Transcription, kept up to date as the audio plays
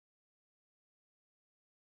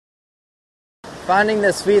Finding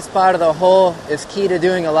the sweet spot of the hole is key to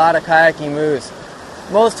doing a lot of kayaking moves.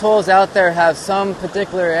 Most holes out there have some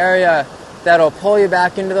particular area that'll pull you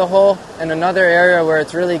back into the hole and another area where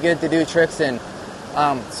it's really good to do tricks in.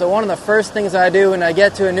 So one of the first things I do when I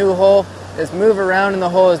get to a new hole is move around in the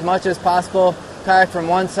hole as much as possible, kayak from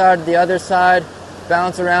one side to the other side,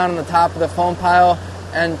 bounce around on the top of the foam pile,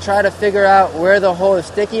 and try to figure out where the hole is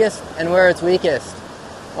stickiest and where it's weakest.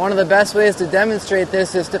 One of the best ways to demonstrate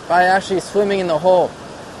this is by actually swimming in the hole.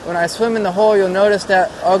 When I swim in the hole, you'll notice that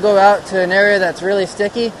I'll go out to an area that's really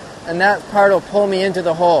sticky, and that part will pull me into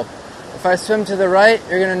the hole. If I swim to the right,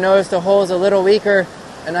 you're going to notice the hole is a little weaker,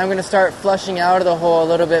 and I'm going to start flushing out of the hole a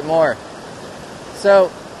little bit more. So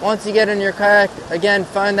once you get in your kayak, again,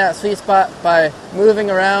 find that sweet spot by moving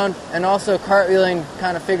around and also cartwheeling,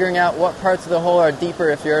 kind of figuring out what parts of the hole are deeper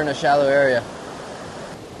if you're in a shallow area.